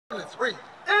Read.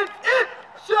 And it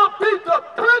shall be the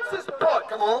prince's part.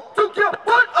 Come on. To give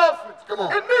burnt offerings. Come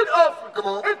on. And meat offerings. Come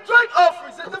on. And drink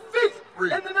offerings in the feast.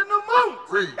 Read. And in the new moons.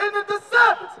 Read. And in the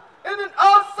Sabbaths. And in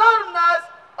all solemnities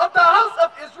of the house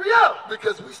of Israel.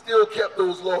 Because we still kept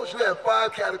those laws. You have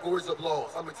 5 categories of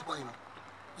laws. I'm explaining.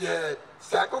 You had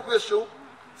sacrificial,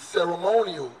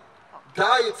 ceremonial,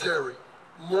 dietary,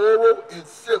 moral, and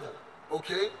civil.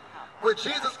 Okay? When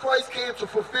Jesus Christ came to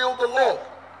fulfill the law,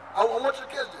 I want you to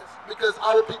catch this, because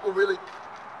our people really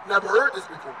never heard this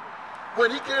before. When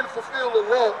he came to fulfill the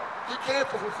law, he came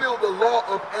to fulfill the law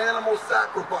of animal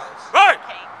sacrifice. Right.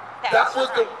 Okay, That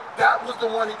was the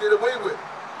one he did away with.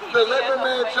 To let no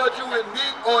man judge you in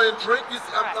meat or in drink. You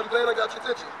see, I'm glad I got your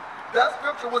attention. That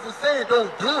scripture wasn't saying don't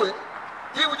do it.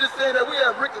 He was just saying that we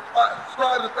have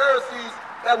scribes and Pharisees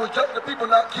that were judging the people,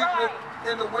 not keeping it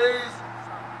in the ways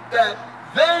that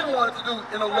they wanted to do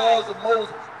in the laws of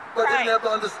Moses. But they didn't have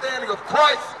the understanding of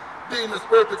Christ being this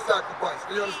perfect sacrifice.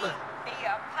 Do you understand?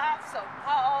 The Apostle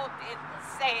Paul didn't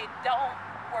say don't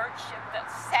worship the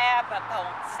Sabbath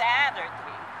on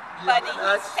Saturday. But he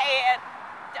said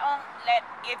don't let,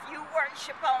 if you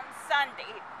worship on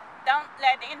Sunday, don't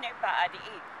let anybody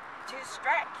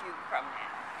distract you from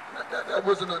that. That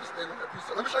wasn't understanding that piece.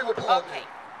 Let me show you what Paul did.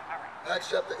 All right.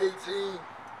 Acts chapter 18.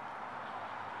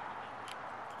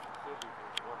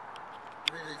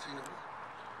 Read 18 of me.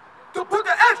 The book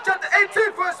of Acts chapter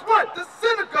 18 verse 1. The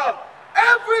synagogue.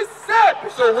 Every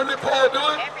Sabbath. So when did Paul do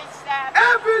it? Every Sabbath.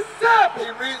 Every Sabbath.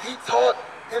 He taught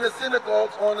in the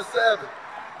synagogues on the Sabbath.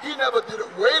 He never did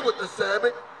away with the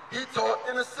Sabbath. He taught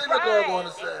in the synagogue on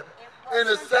the Sabbath. And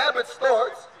the Sabbath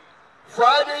starts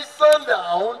Friday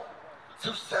sundown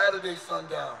to Saturday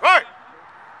sundown. Right.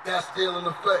 That's still in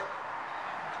effect.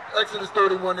 Exodus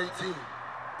 31:18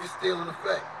 is still in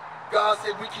effect. God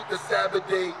said we keep the Sabbath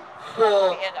day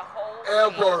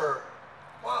forever.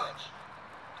 Watch.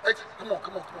 Come on.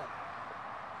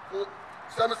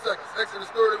 7 seconds. Exodus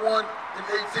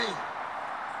 31:18.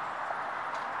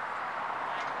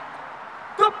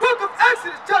 The book of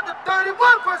Exodus chapter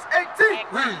 31 verse 18.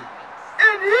 Read.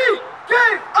 And he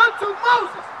gave unto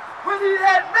Moses, when he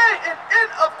had made an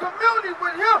end of communion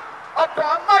with him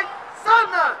upon Mount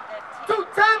Sinai, 2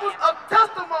 tables of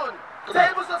testimony,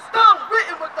 tables of stone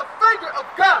written with the finger of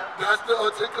God. That's the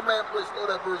 10 commandments. Go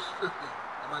to verse 15.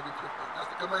 It might be 15. That's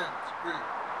the commandments. Read.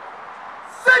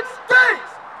 6 days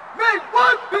may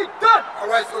one be done. All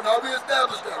right, so now we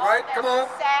established that, right? Come on.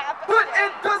 But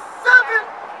in the 7th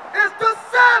is the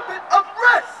Sabbath of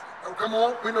rest. Oh, come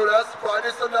on. We know that's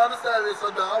Friday sundown to Saturday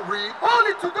sundown. Read.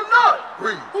 Holy to the Lord.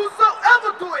 Read.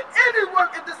 Whosoever doeth any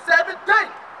work in the Sabbath day,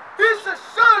 he shall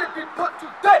surely be put to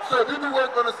death. So if you do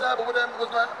work on the Sabbath, what's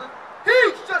going to happen? He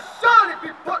shall surely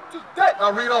be put to death.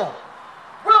 Now read on.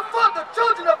 Wherefore the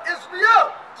children of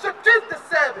Israel should keep the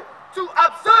Sabbath, to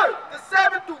observe the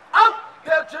Sabbath throughout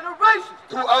their generations.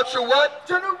 Throughout your what?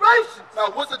 Generations. Now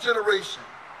what's a generation?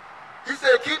 He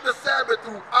said keep the Sabbath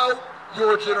throughout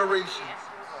your generations.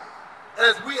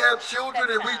 As we have children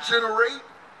and we generate,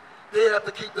 they have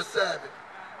to keep the Sabbath.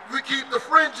 We keep the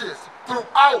fringes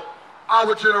throughout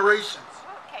our generations.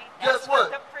 Okay, guess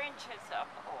what? The fringes are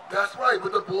for. That's right,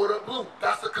 with the border blue.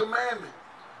 That's a commandment.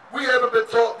 We haven't been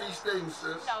taught these things,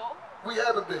 sis. No. We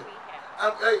haven't been.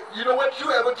 Hey, you know what? You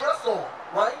have a dress on,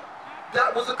 right?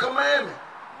 That was a commandment.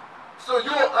 So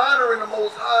you're honoring the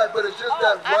Most High, but it's just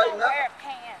that I right don't now. wear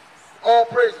pants. All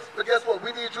praises. But guess what?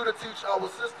 We need you to teach our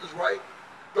sisters, right?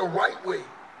 The right way,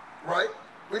 right?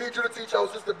 We need you to teach our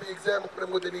sisters, be example for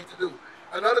them what they need to do.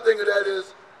 Another thing of that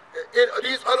is,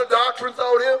 these other doctrines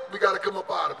out here, we got to come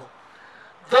up out of them.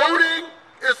 Voting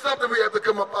is something we have to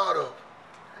come up out of.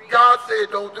 God said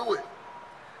don't do it.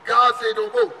 God said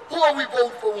don't vote. Who are we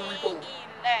voting for when we vote? He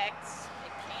elects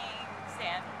the kings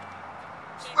and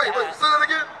Wait, say that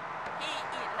again? He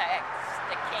elects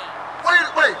the kings. Wait.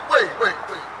 Okay.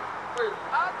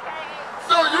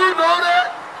 So you know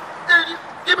that? And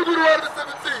give me Deuteronomy 17.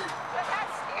 But I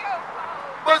still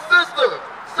vote. But sister,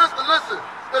 listen.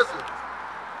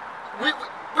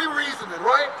 We reasoning,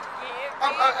 right?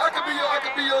 I could be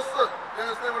your son. You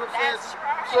understand what I'm saying? That's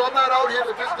right. So I'm not out here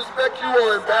to disrespect you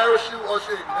or embarrass you or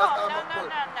shame you. That's not my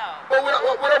point. No. But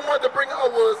what I wanted to bring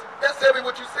out was, that's heavy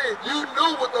what you said. You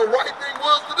knew what the right thing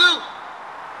was to do.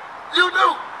 You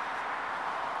knew.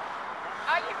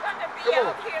 Are you going to be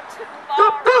Come on. out here The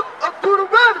tomorrow? book of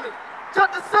Deuteronomy,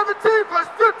 chapter 17,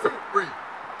 verse 15. Read.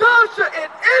 Thou shalt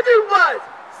in any wise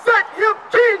set him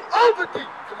king over thee,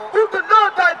 whom the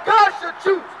Lord thy God shall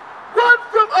choose, one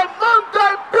from among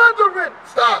thy brethren.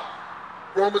 Stop.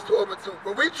 Romans 12:2.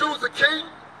 When we choose a king,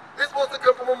 it's supposed to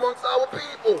come from amongst our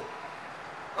people.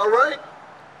 All right?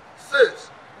 Sis,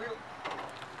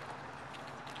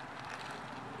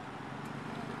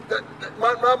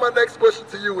 My next question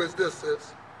to you is this,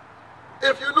 sis.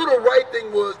 If you knew the right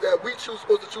thing was that we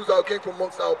supposed to choose our king from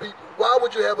amongst our people, why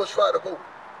would you have us try to vote?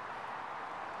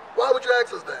 Why would you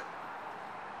ask us that?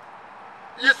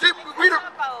 You see, we don't...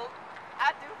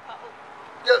 I do vote.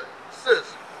 Yeah,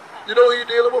 sis, you know who you're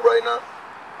dealing with right now?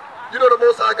 You know the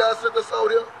Most High God sent us out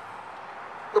here?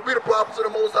 But we the prophets of the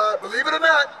Most High. Believe it or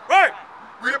not, Right.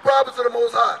 we the prophets of the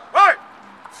Most High. Right.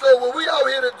 So what we out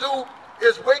here to do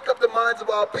is wake up the minds of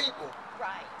our people.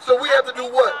 Right. So we have to do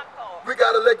what? We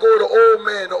got to let go of the old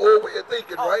man, the old way of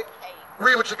thinking, right?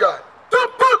 Read what you got. The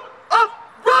book of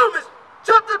Romans,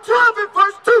 chapter 12 and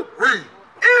verse 2. Read.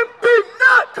 And be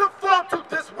not conformed to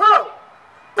this world,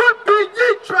 but be ye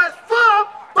transformed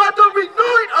by the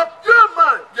renewing of your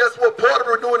mind. Guess what? Part of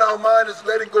renewing our mind is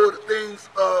letting go of the things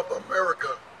of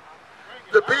America.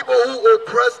 The people who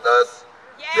oppressed us,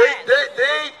 they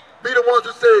be the ones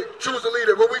who say, choose a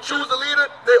leader. When we choose a leader,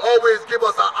 they always give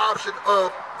us an option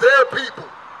of their people.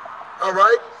 All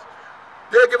right?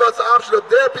 They'll give us an option of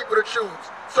their people to choose.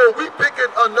 So we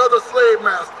picking another slave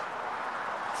master.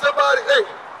 Somebody, hey,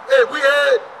 we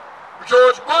had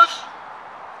George Bush,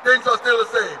 things are still the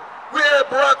same. We had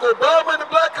Barack Obama in the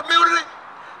black community,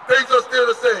 things are still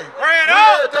the same. We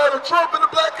had Donald Trump in the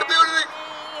black community,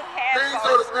 things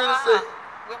are still the same.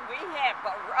 When we had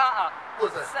Barack,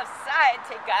 What's that?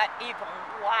 society got even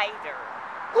wider.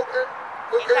 Okay,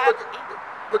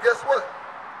 but guess what?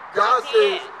 God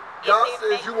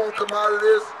says you won't come out of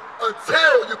this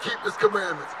until you keep his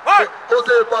commandments. Right.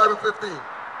 Hosea 5 and 15.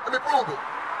 Let me prove it.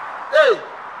 Hey,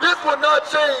 this will not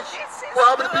change for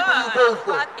how many people you vote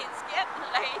for. But it's getting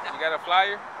later. You got a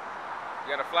flyer? You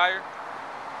got a flyer?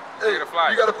 Hey, you got a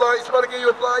flyer? You got a flyer? Somebody give you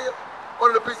a flyer?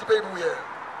 On the piece of paper we have.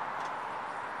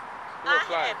 Where's a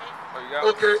flyer? Oh, you got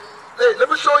it? Okay. Hey, let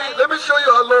me show you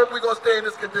how long we're gonna stay in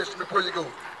this condition before you go.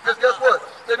 Because guess what?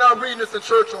 They're not reading this in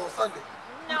church on Sunday.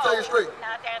 No, Let me tell you straight.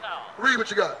 not at all. Read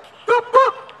what you got. The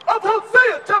book of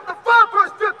Hosea, chapter 5,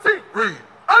 verse 15. Read.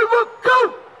 I will go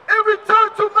and return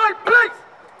to my place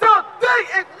till they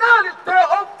acknowledge their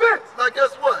offense. Now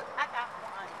guess what? I got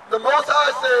one. The Most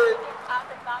High said, Out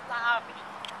in my lobby.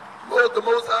 well, the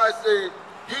Most High said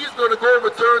he's going to go and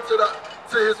return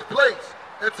to his place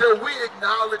until we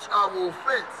acknowledge our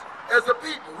offense as a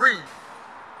people. Read.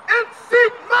 And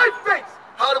seek my face.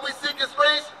 How do we seek his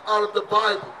face? Out of the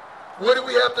Bible. What do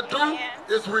we have to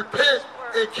do? Is repent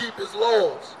and keep his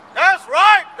laws. That's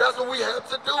right. That's what we have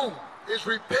to do, is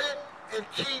repent and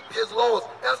keep his laws.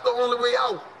 That's the only way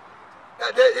out.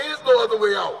 There is no other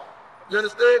way out. You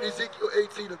understand? Ezekiel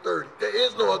 18 and 30. There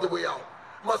is no other way out.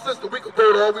 My sister, we can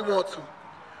vote all we want to.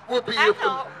 We'll be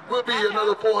here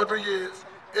another 400 years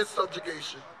in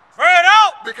subjugation. Spread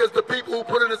out. Because the people who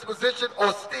put in this position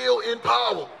are still in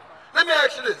power. Let me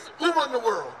ask you this. Who run the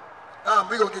world?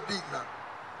 We're going to get deep now.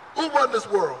 Who run this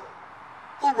world?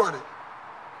 Who run it?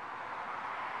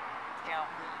 Tell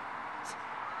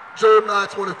me. Job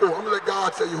 9:24. I'm going to let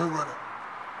God tell you who run it.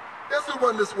 Guess who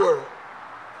run this world?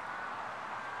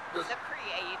 The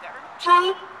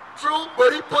Creator. True,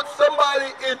 but he put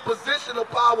somebody in position of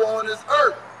power on this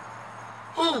earth.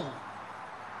 Who?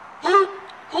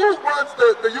 Who runs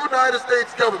the United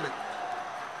States government?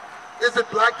 Is it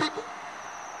black people?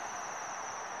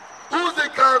 Who's in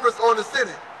Congress or the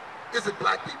Senate? Is it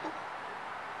black people?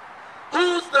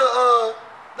 Who's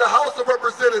the House of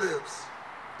Representatives?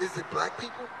 Is it black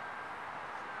people?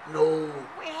 No.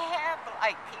 We have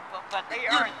black people, but they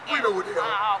aren't We know what they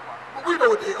are. power. We know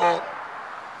what they are.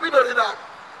 We know they're not.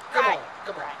 Come on.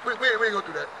 We ain't gonna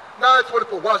do that.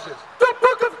 9:24. Watch this. The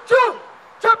book of Jude,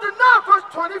 chapter 9, verse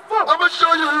 24. I'm gonna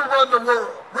show you who run the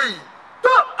world. Read.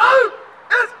 The earth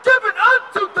is given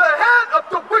unto the hand of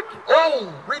the wicked.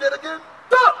 Oh, read that again.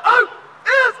 The earth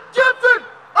is given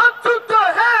unto the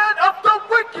hand of the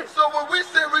wicked. So when we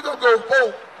say we're gonna go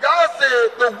vote, God said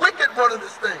the wicked running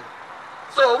this thing.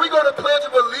 So are we gonna pledge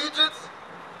of allegiance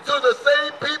to the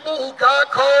same people who God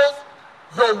calls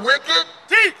the wicked?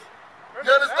 Teeth. You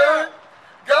understand?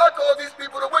 God calls these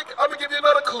people the wicked. I'm gonna give you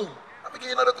another clue.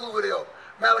 Who they are.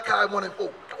 Malachi 1 and 4.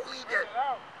 Don't leave that.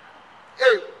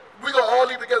 Hey, we're gonna all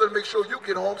leave together to make sure you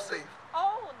get home safe.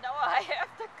 Oh, no, I have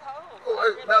to go.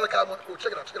 Oh, hey, Malachi 1 and 4.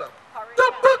 Check it out. Hurry The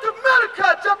up. book of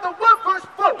Malachi, chapter 1, verse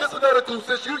 4. This is another clue,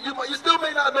 sis. You still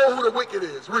may not know who the wicked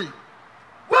is. Read.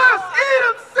 Where's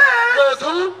Edom said? There's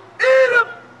who? Edom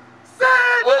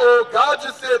said. God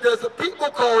just said there's a people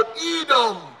called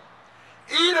Edom.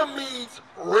 Edom means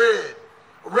red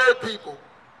people,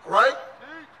 right?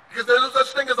 Because there's no such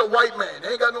thing as a white man. They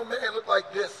ain't got no man look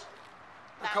like this.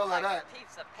 The Not color like of that. a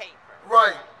piece of paper.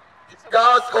 Right.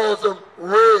 God calls them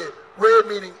red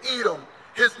meaning Edom.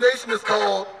 His nation is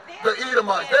called the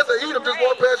Edomites. There's an Edom just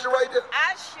walk past you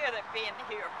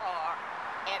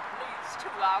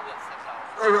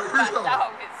All right, read on.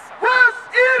 Verse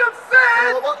 8 of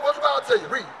said, What's about to tell you?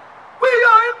 Read. we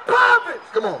are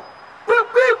impoverished, Come on. but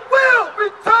we will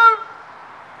return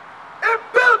and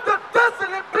build the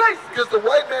desolate places. Because the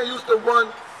white man used to run,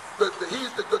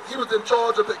 he was in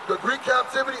charge of the Greek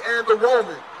captivity and the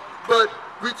Roman. But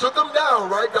we took him down,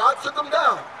 right? God took him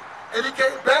down. And he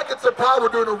came back into power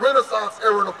during the Renaissance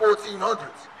era in the 1400s,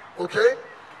 okay?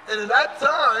 And in that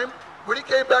time, when he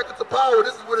came back into power,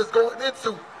 this is what it's going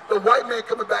into. The white man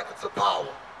coming back into power,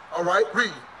 all right?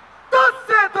 Read. Thus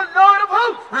said the Lord of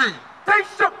hosts, Read. they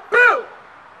shall build,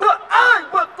 but I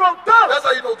will throw down. That's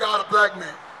how you know God a black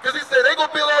man. Because he said, they going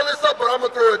to build all this up, but I'm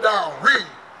going to throw it down. Read.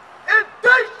 And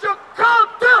they shall call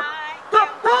them the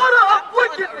border of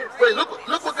wickedness. Wait,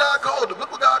 look what God called him.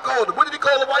 Look what God called him. What did he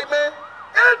call the white man?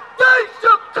 And they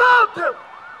shall call them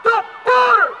the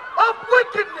border of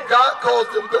wickedness. God calls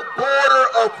them the border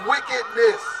of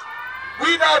wickedness.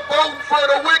 We not voting for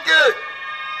the wicked.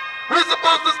 We're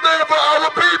supposed to stand for our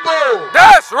people.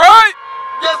 That's right.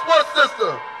 Guess what,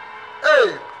 sister?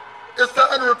 Hey, it's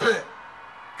time to repent.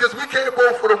 Because we can't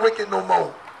vote for the wicked no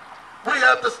more. We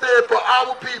have to stand for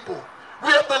our people. We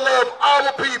have to love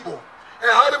our people.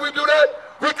 And how do we do that?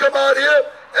 We come out here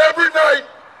every night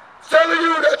telling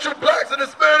you that you blacks and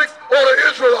Hispanics are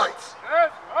the Israelites.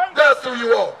 That's who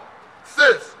you are.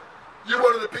 Sis, you're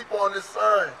one of the people on this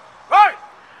sign. Right.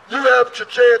 You have your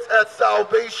chance at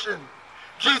salvation.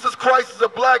 Jesus Christ is a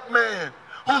black man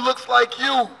who looks like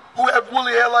you, who have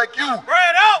woolly hair like you. Bring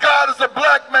it out. God is a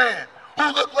black man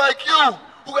who looks like you,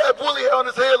 who have woolly hair on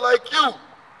his head like you.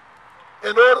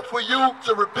 In order for you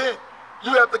to repent,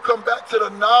 you have to come back to the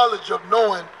knowledge of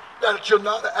knowing that you're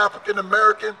not an African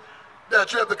American,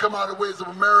 that you have to come out of the ways of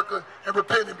America and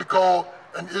repent and be called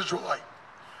an Israelite.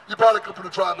 You probably come from the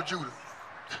tribe of Judah.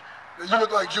 You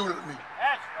look like Judah to me.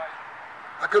 That's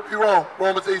right. I could be wrong.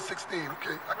 Romans 8:16,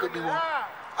 okay? I could be wrong.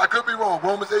 I could be wrong.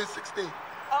 Romans 8:16.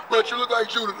 But you look like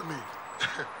Judah to me.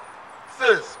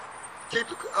 Sis,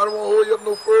 I don't want to hold you up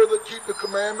no further. Keep the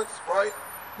commandments, right?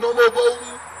 No more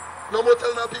voting. No more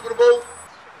telling our people to vote.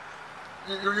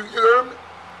 You heard me?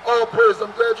 All praise.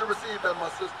 I'm glad you received that, my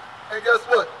sister. And guess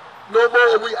what? No more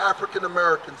are we African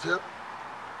Americans here.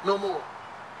 No more.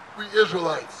 We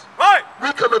Israelites. Right.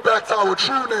 We coming back to our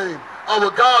true name,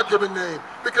 our God-given name.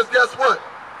 Because guess what?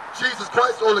 Jesus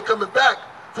Christ only coming back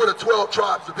for the 12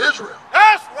 tribes of Israel.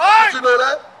 That's right. Did you know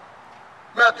that?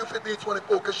 Matthew 15:24.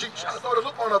 Because I saw the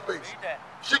look on her face.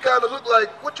 She kind of looked like,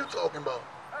 what you talking about?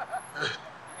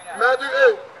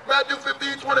 Matthew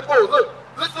 15:24.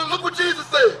 Look what Jesus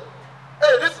said.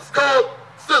 Hey, this is called,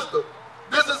 sister,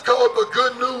 this is called the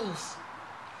good news.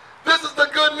 This is the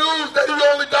good news that he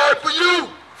only died for you.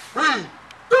 Read.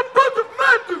 The book of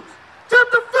Matthew,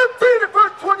 chapter 15 and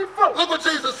verse 24. Look what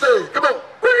Jesus said. Come on.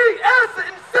 But he answered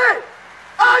and said,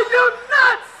 I am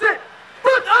not sent,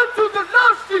 but unto the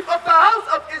lost sheep of the house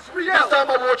of Israel. This time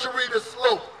I want you to read it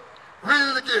slow.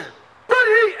 Read it again. But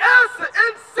he answered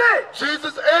and said,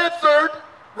 Jesus answered,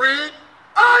 read.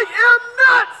 I am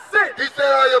not sent, He said,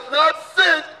 I am not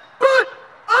sent, but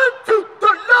unto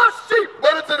the lost sheep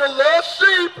but unto the lost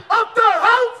sheep. of the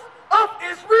house of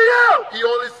Israel. He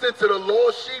only sent to the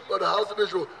lost sheep of the house of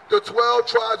Israel, the 12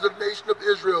 tribes of the nation of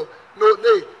Israel. No,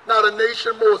 not a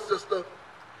nation more, sister.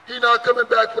 He not coming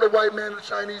back for the white man and the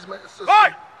Chinese man, sister.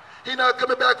 Right. He not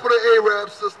coming back for the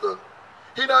Arabs, sister.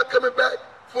 He not coming back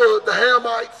for the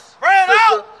Hamites, Bring it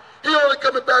sister. out. He only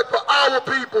coming back for our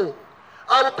people.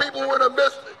 Our people who are in the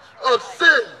midst of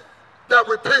sin that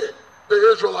repent, the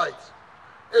Israelites.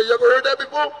 Hey, you ever heard that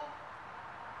before?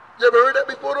 You ever heard that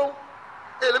before, though?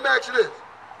 Hey, let me ask you this.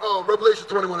 Revelation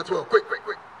 21:12. Quick.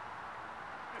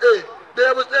 Hey, they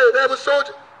ever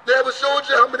showed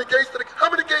you how many gates to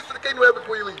the kingdom of heaven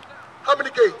before you leave? How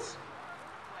many gates?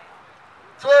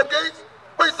 12 gates?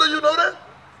 Wait, so you know that?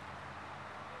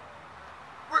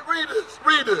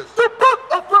 Read this. The book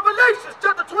of Revelation,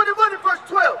 chapter 21 and verse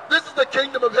 12. This is the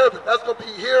kingdom of heaven. That's going to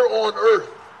be here on earth.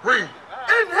 Read.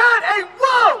 And had a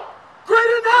wall great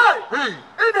and high. Read.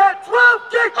 And had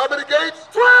 12 gates. How many gates?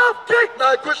 12 gates.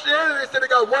 Now in Christianity, they said they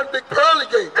got one big pearly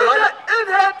gate. And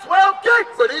had 12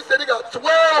 gates. But he said they got 12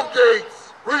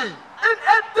 gates. Read. And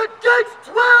at the gates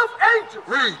 12 angels.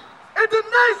 Read. And the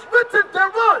names written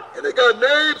thereon. And they got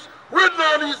names written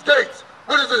on these gates.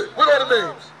 What is it? What are the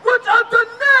names? Which are the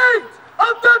names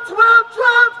of the 12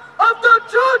 tribes of the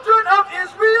children of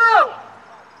Israel.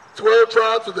 12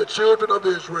 tribes of the children of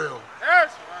Israel.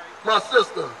 That's right. My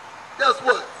sister, guess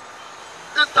what?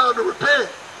 It's time to repent.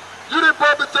 You didn't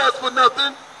bump into us for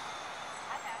nothing.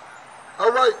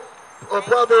 All right.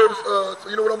 Proverbs, so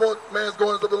you know what I'm on? Man's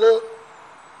goings of the Lord.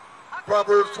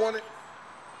 Proverbs 20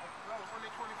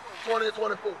 and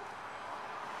 24.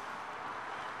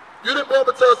 You didn't bump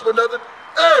into us for nothing.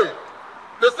 Hey,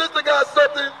 the sister got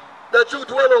something that you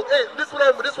dwell on. Hey, this is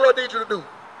what I need you to do.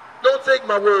 Don't take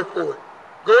my word for it.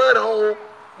 Go at home,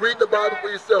 read the Bible for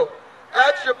yourself.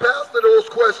 Ask your pastor those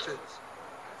questions.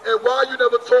 And why you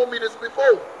never told me this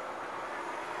before?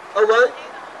 All right?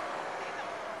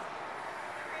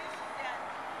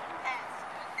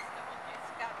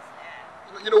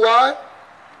 You know why?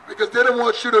 Because they didn't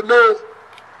want you to know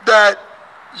that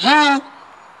you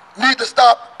need to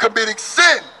stop committing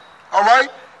sin. All right?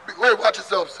 Wait, watch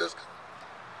yourself, sister.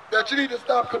 That you need to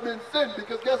stop committing sin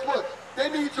because guess what? They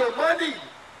need your money.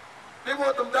 They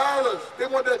want them dollars. They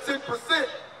want that 10%.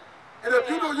 And if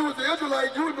you know you was an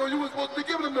Israelite, you would know you was supposed to be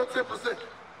giving them no 10%.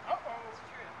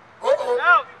 Uh-oh.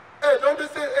 No. Hey, don't they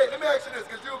say, hey, let me ask you this,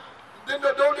 because don't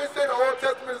they say the Old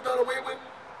Testament is not away with?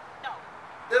 No.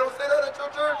 They don't say that at your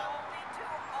church? No, we do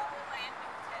Old and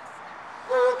New Testament.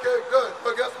 Oh, okay, good.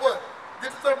 But guess what? Get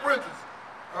you some bridges.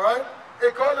 All right? Hey,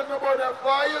 call the number on that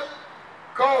flyer.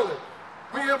 Call it.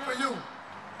 We here for you.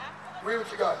 Read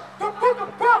what you got. The book of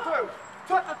Proverbs,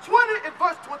 chapter 20 and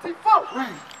verse 24.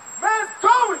 Read. Man's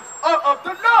goings are of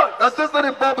the Lord. That sister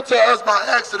didn't bump into us by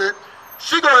accident.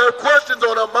 She gonna have questions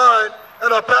on her mind, and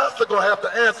her pastor gonna have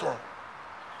to answer them.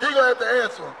 He gonna have to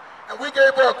answer them. And we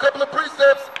gave her a couple of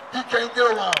precepts he can't get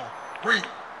around. Read.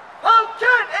 How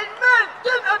can a man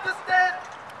then understand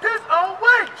his own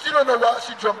way? She don't know why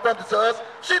she bumped into us.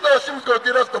 She thought she was gonna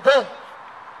get us to vote.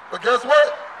 But guess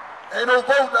what? Ain't no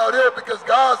voting out here because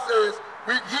God says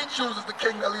he chooses the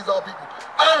king that leads all people.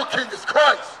 Our king is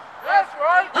Christ. That's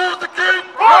right. Who's the king?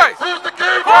 Christ. Who's the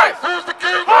king? Christ. Who's the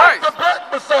king? Christ. The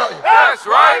black Messiah. That's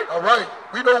right. All right.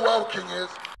 We know who our king is.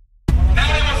 Now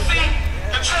they will see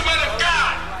the true men of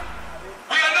God.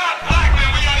 We are not black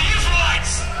men. We are the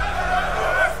Israelites.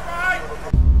 That's right.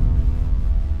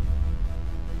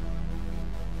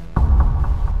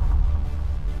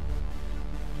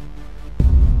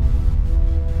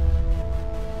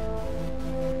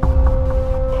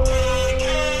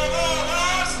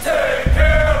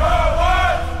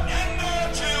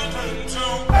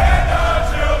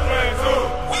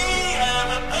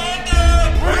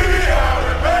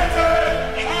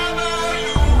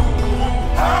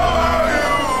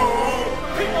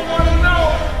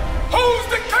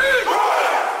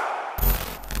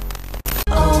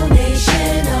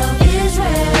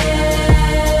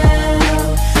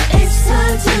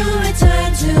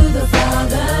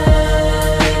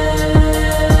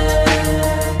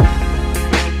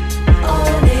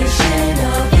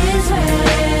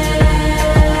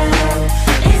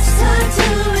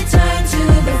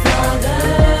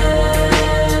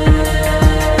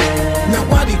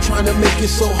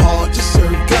 It's so hard to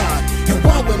serve God. And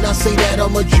why when I say that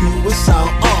I'm a Jew, it sound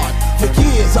odd. For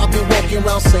years I've been walking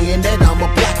around saying that I'm a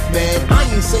black man. I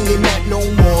ain't saying that no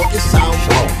more, it sounds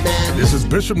wrong, man. This is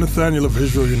Bishop Nathaniel of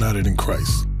Israel United in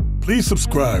Christ. Please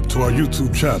subscribe to our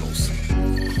YouTube channels.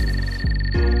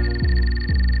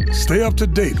 Stay up to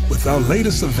date with our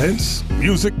latest events,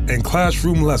 music, and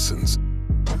classroom lessons.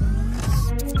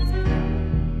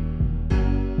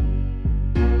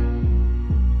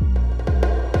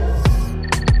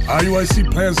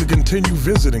 IUIC plans to continue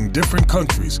visiting different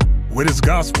countries where this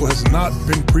gospel has not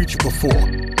been preached before.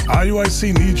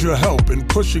 IUIC needs your help in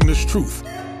pushing this truth.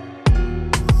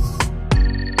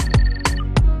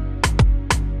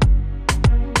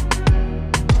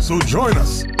 So join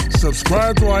us.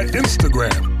 Subscribe to our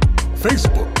Instagram,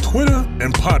 Facebook, Twitter,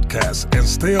 and podcasts, and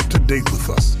stay up to date with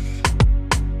us.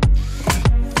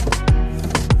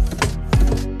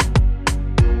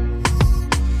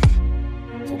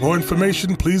 For more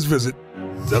information, please visit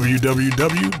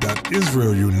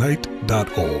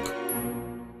www.israelunite.org.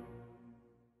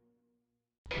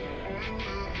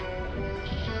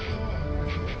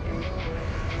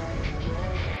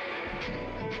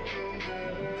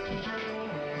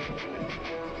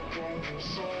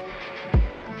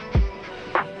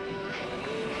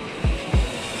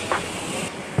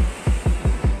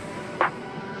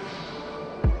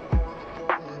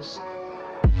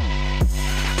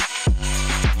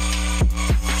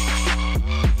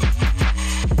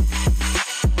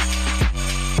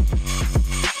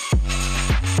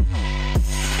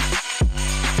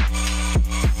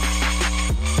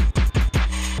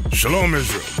 Shalom,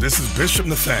 Israel. This is Bishop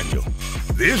Nathaniel.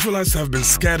 The Israelites have been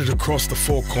scattered across the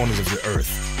four corners of the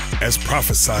earth, as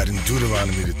prophesied in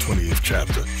Deuteronomy, the 20th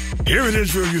chapter. Here at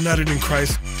Israel United in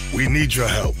Christ, we need your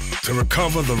help to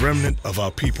recover the remnant of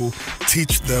our people,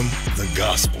 teach them the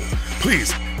gospel.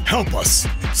 Please help us,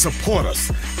 support us,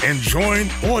 and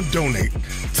join or donate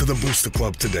to the Booster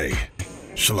Club today.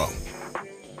 Shalom.